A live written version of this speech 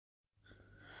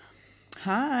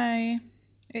Hi,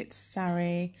 it's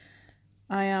Sari.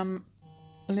 I am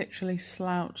literally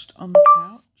slouched on the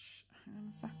couch. Hang on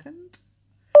a second.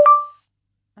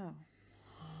 Oh,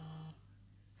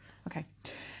 okay.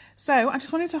 So I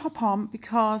just wanted to hop on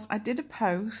because I did a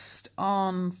post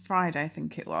on Friday, I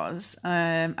think it was,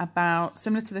 about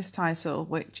similar to this title,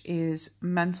 which is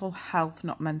mental health,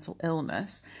 not mental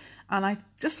illness. And I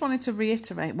just wanted to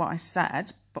reiterate what I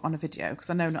said, but on a video,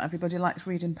 because I know not everybody likes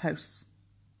reading posts.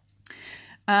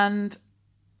 And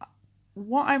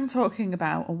what I'm talking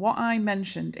about, or what I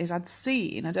mentioned, is I'd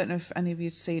seen, I don't know if any of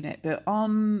you'd seen it, but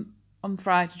on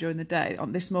Friday during the day,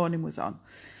 on This Morning was on,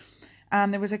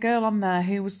 and there was a girl on there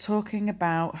who was talking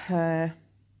about her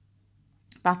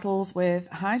battles with,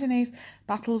 hi Denise,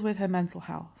 battles with her mental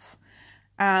health.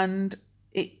 And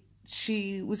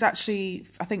she was actually,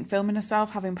 I think, filming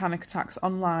herself having panic attacks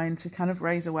online to kind of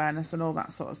raise awareness and all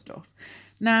that sort of stuff.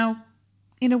 Now,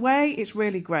 in a way, it's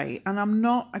really great. And I'm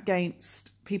not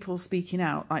against people speaking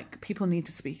out. Like, people need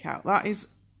to speak out. That is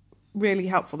really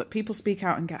helpful. That people speak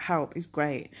out and get help is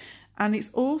great. And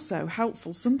it's also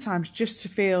helpful sometimes just to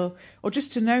feel, or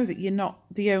just to know that you're not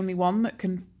the only one that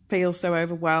can feel so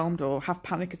overwhelmed or have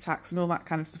panic attacks and all that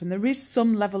kind of stuff. And there is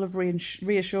some level of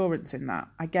reassurance in that.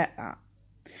 I get that.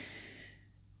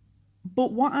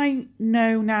 But what I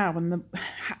know now,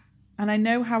 and I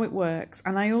know how it works,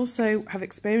 and I also have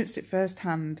experienced it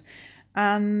firsthand,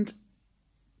 and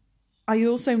I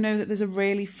also know that there's a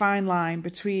really fine line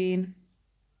between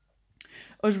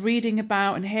us reading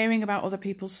about and hearing about other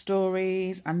people's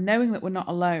stories and knowing that we're not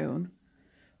alone.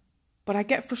 But I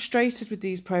get frustrated with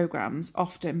these programs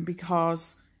often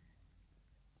because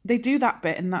they do that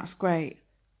bit and that's great,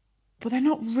 but they're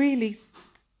not really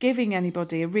giving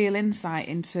anybody a real insight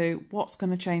into what's going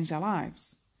to change their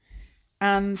lives.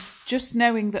 And just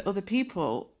knowing that other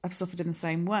people have suffered in the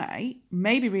same way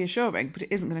may be reassuring, but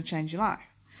it isn't going to change your life.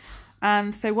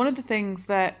 And so one of the things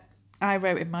that I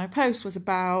wrote in my post was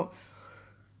about,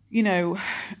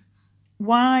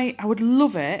 why I would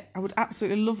love it. I would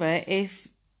absolutely love it if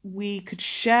we could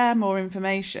share more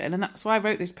information. And that's why I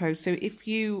wrote this post. So if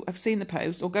you have seen the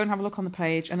post, or go and have a look on the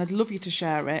page, and I'd love you to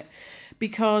share it,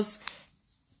 because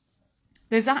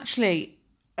there's actually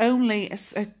only a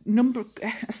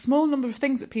small number of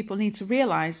things that people need to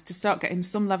realise to start getting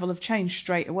some level of change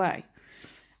straight away.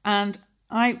 And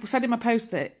I said in my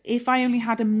post that if I only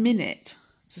had a minute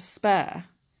to spare,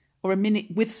 or a minute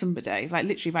with somebody, like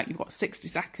literally, like you've got 60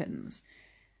 seconds,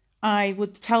 I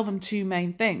would tell them two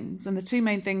main things. And the two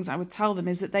main things I would tell them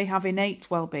is that they have innate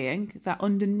well-being, that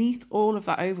underneath all of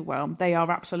that overwhelm, they are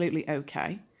absolutely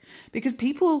okay. Because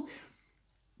people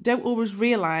don't always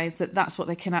realise that that's what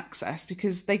they can access,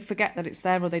 because they forget that it's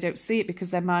there, or they don't see it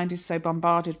because their mind is so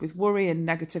bombarded with worry and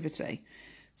negativity.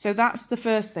 So that's the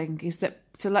first thing, is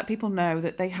that to let people know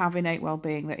that they have innate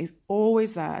well-being that is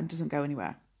always there and doesn't go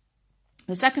anywhere.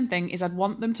 The second thing is I'd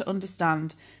want them to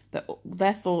understand that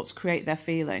their thoughts create their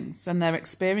feelings, and they're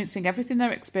experiencing everything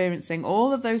they're experiencing.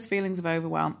 All of those feelings of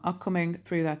overwhelm are coming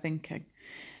through their thinking.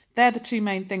 They're the two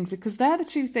main things, because they're the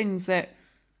two things that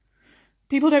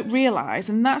people don't realise,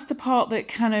 and that's the part that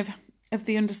kind of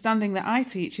the understanding that I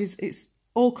teach is it's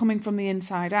all coming from the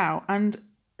inside out. And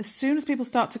as soon as people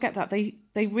start to get that,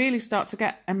 they really start to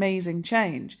get amazing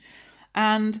change.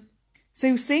 And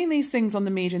so seeing these things on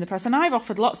the media and the press, and I've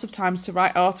offered lots of times to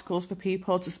write articles for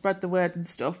people to spread the word and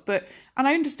stuff, and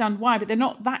I understand why, but they're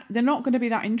not going to be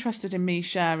that interested in me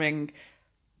sharing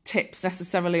tips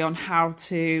necessarily on how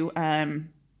to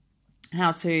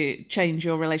change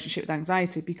your relationship with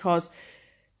anxiety, because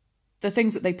the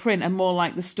things that they print are more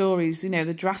like the stories,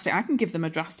 the drastic. I can give them a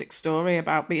drastic story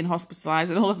about being hospitalised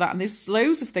and all of that. And there's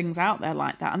loads of things out there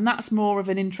like that. And that's more of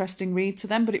an interesting read to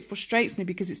them. But it frustrates me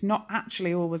because it's not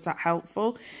actually always that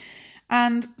helpful.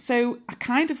 And so I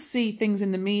kind of see things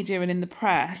in the media and in the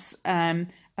press a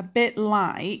bit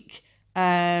like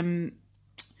Googling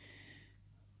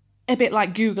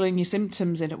your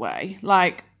symptoms in a way.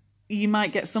 Like, you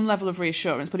might get some level of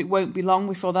reassurance, but it won't be long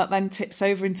before that then tips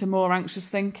over into more anxious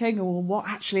thinking. Or what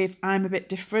actually if I'm a bit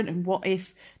different, and what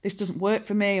if this doesn't work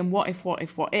for me, and what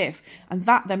if? And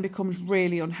that then becomes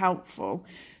really unhelpful.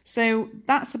 So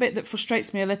that's the bit that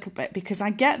frustrates me a little bit, because I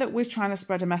get that we're trying to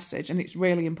spread a message and it's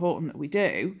really important that we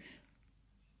do.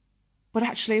 But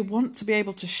actually I want to be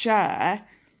able to share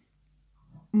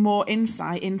more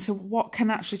insight into what can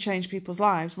actually change people's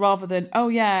lives, rather than, oh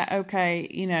yeah,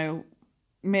 okay,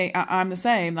 me, I'm the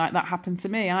same, like that happened to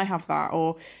me, I have that,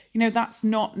 or that's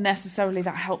not necessarily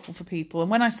that helpful for people.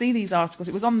 And when I see these articles,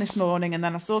 it was on This Morning, and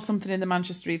then I saw something in the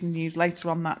Manchester Evening News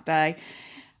later on that day,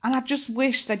 and I just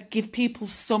wish they'd give people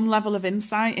some level of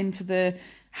insight into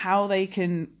how they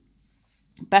can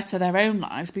better their own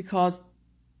lives, because,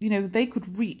 you know, they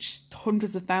could reach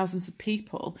hundreds of thousands of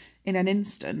people in an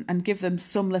instant and give them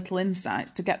some little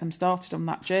insights to get them started on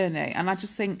that journey. And I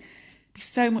just think it'd be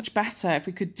so much better if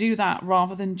we could do that,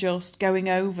 rather than just going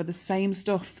over the same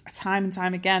stuff time and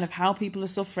time again of how people are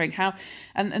suffering.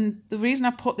 And the reason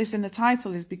I put this in the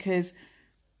title is because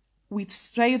we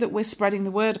say that we're spreading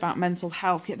the word about mental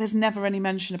health, yet there's never any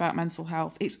mention about mental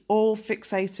health. It's all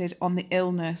fixated on the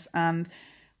illness and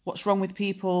what's wrong with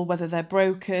people, whether they're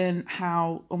broken,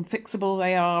 how unfixable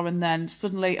they are, and then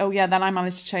suddenly, oh yeah, then I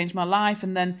managed to change my life,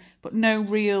 and then, but no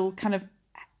real kind of,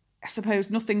 I suppose,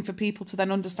 nothing for people to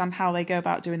then understand how they go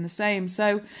about doing the same.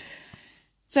 So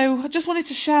I just wanted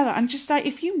to share that, and just like,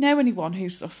 if you know anyone who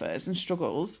suffers and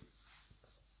struggles,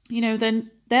 you know, then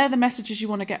they're the messages you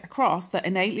want to get across, that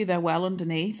innately they're well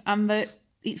underneath, and that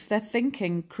it's their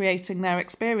thinking creating their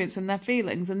experience and their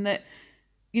feelings, and that,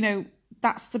 you know,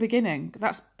 that's the beginning.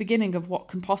 That's beginning of what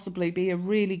can possibly be a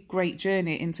really great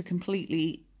journey into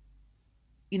completely,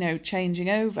 you know, changing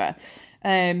over.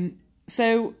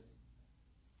 So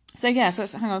hang on,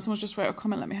 someone just wrote a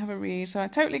comment, let me have a read. So I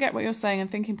totally get what you're saying,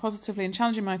 and thinking positively and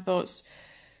challenging my thoughts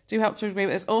do help to agree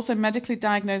with. There's also medically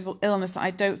diagnosable illness that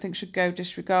I don't think should go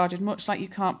disregarded. Much like you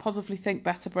can't positively think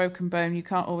better broken bone, you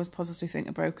can't always positively think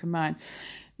a broken mind.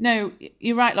 No,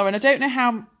 you're right, Lauren. I don't know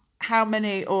how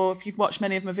many, or if you've watched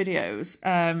many of my videos,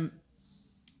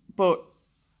 but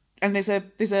there's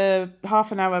a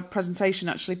half an hour presentation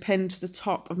actually pinned to the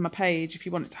top of my page if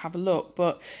you wanted to have a look.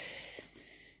 But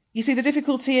you see, the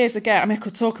difficulty is, again, I mean, I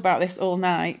could talk about this all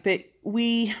night, but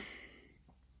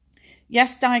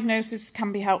yes, diagnosis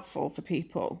can be helpful for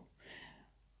people,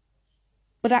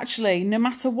 but actually, no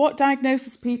matter what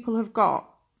diagnosis people have got,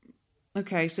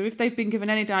 okay, so if they've been given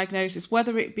any diagnosis,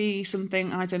 whether it be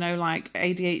something, I don't know, like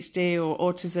ADHD or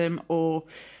autism or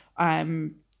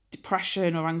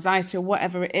depression or anxiety or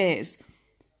whatever it is,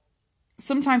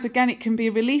 sometimes, again, it can be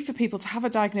a relief for people to have a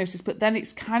diagnosis, but then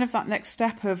it's kind of that next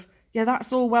step of, yeah,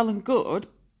 that's all well and good,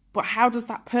 but how does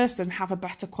that person have a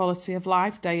better quality of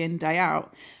life day in, day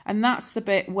out? And that's the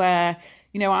bit where,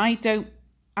 you know, I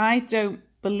don't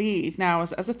believe now,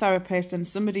 as a therapist and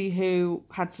somebody who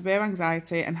had severe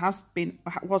anxiety and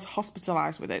was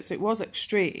hospitalised with it, so it was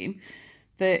extreme,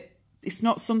 that it's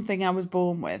not something I was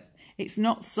born with. It's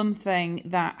not something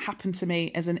that happened to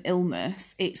me as an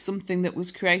illness. It's something that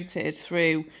was created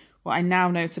through what I now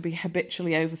know to be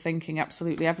habitually overthinking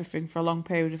absolutely everything for a long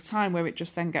period of time, where it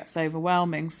just then gets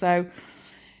overwhelming. So,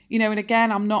 you know, and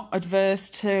again, I'm not adverse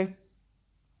to,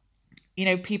 you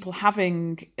know, people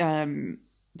having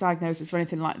diagnosis or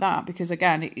anything like that, because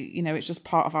again, you know, it's just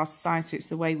part of our society. It's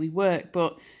the way we work.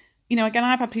 But, you know, again,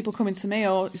 I've had people coming to me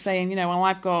or saying, you know, well,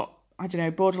 I've got, I don't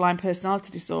know, borderline personality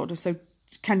disorder, so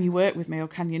can you work with me or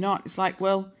can you not? It's like,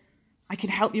 well, I can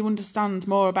help you understand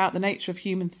more about the nature of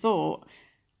human thought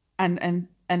and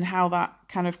how that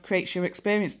kind of creates your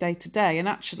experience day to day. And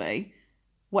actually,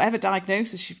 whatever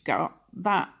diagnosis you've got,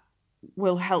 that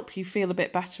will help you feel a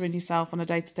bit better in yourself on a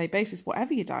day-to-day basis,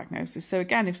 whatever your diagnosis. So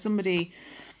again, if somebody,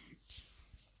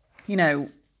 you know,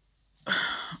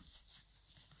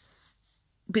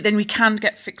 but then we can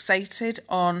get fixated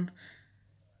on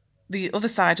the other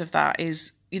side of that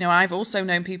is, you know, I've also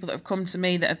known people that have come to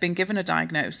me that have been given a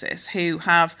diagnosis who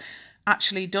have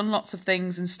actually done lots of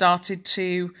things and started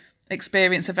to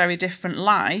experience a very different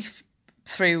life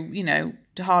through, you know,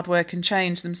 hard work and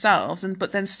change themselves,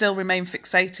 but then still remain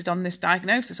fixated on this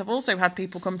diagnosis. I've also had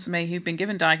people come to me who've been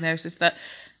given diagnosis that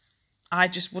I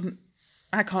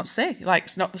can't see.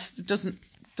 Like, it doesn't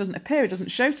appear, it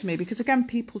doesn't show to me, because again,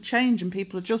 people change and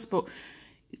people adjust, but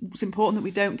it's important that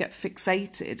we don't get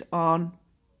fixated on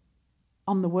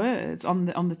the words, on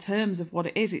the terms of what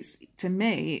it is. It's, to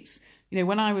me, it's, you know,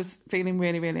 when I was feeling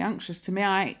really, really anxious, to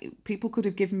me, people could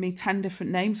have given me 10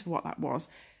 different names for what that was.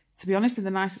 To be honest, in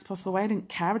the nicest possible way, I didn't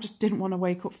care. I just didn't want to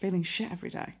wake up feeling shit every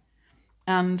day.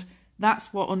 And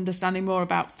that's what understanding more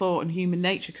about thought and human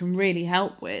nature can really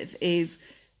help with, is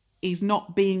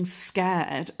not being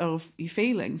scared of your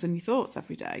feelings and your thoughts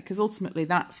every day, because ultimately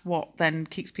that's what then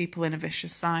keeps people in a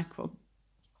vicious cycle.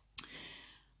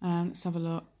 Let's have a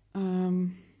look.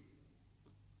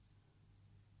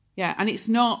 Yeah, and it's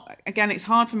not, again, it's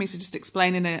hard for me to just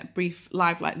explain in a brief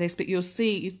live like this, but you'll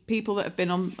see people that have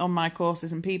been on my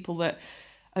courses and people that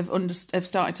have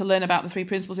started to learn about the 3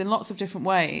 principles in lots of different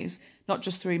ways, not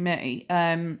just through me.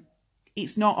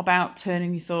 It's not about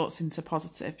turning your thoughts into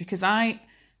positive, because I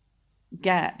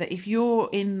get that if you're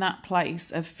in that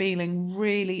place of feeling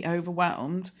really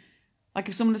overwhelmed, like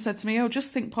if someone had said to me, oh,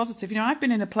 just think positive. You know, I've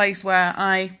been in a place where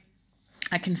I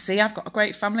can see I've got a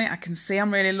great family. I can see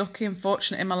I'm really lucky and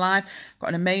fortunate in my life. I've got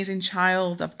an amazing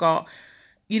child. I've got,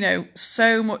 you know,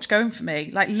 so much going for me.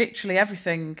 Like literally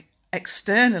everything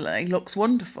externally looks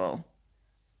wonderful.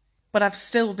 But I've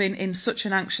still been in such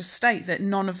an anxious state that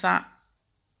none of that,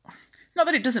 not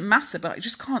that it doesn't matter, but I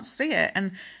just can't see it.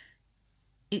 And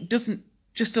it doesn't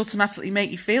just automatically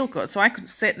make you feel good. So I could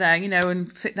sit there, you know,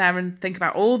 and sit there and think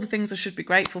about all the things I should be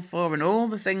grateful for and all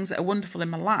the things that are wonderful in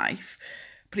my life.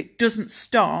 But it doesn't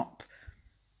stop.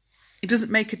 It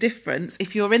doesn't make a difference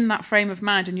if you're in that frame of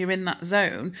mind and you're in that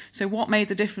zone. So what made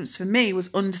the difference for me was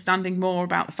understanding more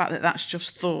about the fact that that's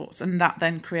just thoughts, and that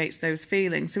then creates those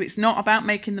feelings. So it's not about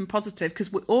making them positive,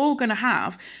 because we're all going to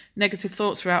have negative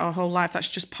thoughts throughout our whole life. That's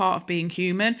just part of being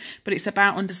human. But it's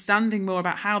about understanding more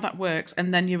about how that works,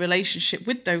 and then your relationship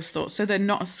with those thoughts, so they're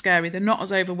not as scary, they're not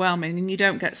as overwhelming, and you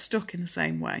don't get stuck in the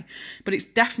same way. But it's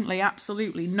definitely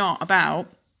absolutely not about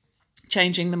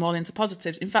changing them all into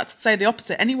positives. In fact, I'd say the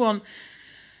opposite. Anyone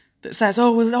that says, oh,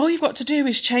 well, all you've got to do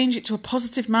is change it to a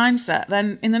positive mindset,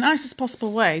 then in the nicest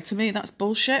possible way, to me, that's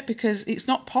bullshit, because it's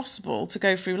not possible to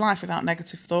go through life without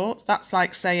negative thoughts. That's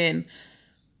like saying,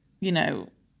 you know,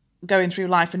 going through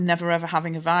life and never ever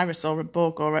having a virus or a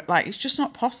bug or like, it's just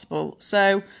not possible.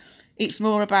 So it's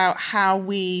more about how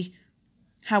we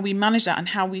manage that and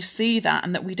how we see that,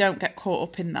 and that we don't get caught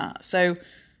up in that. So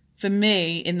for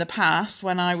me, in the past,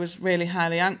 when I was really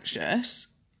highly anxious,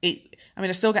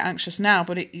 I still get anxious now,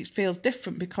 but it feels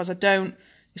different, because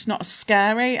it's not as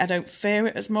scary, I don't fear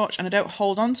it as much, and I don't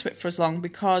hold on to it for as long,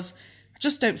 because I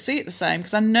just don't see it the same,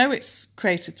 because I know it's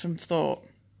created from thought.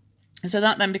 And so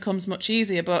that then becomes much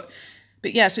easier. But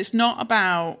yeah, so it's not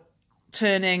about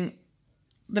turning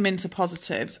them into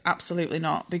positives, absolutely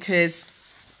not, because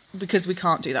we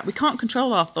can't do that. We can't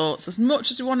control our thoughts as much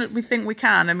as we think we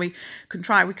can, and we can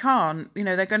try. We can't. You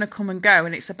know, they're going to come and go,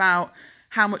 and it's about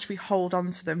how much we hold on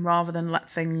to them rather than let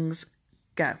things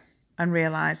go and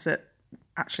realise that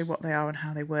actually what they are and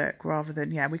how they work, rather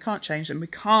than, we can't change them. We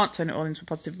can't turn it all into a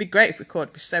positive. It'd be great if we could.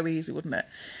 It'd be so easy, wouldn't it?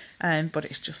 But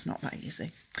it's just not that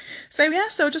easy. So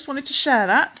I just wanted to share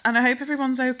that, and I hope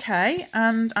everyone's okay,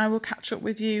 and I will catch up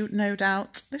with you, no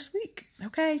doubt, this week.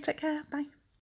 Okay, take care. Bye.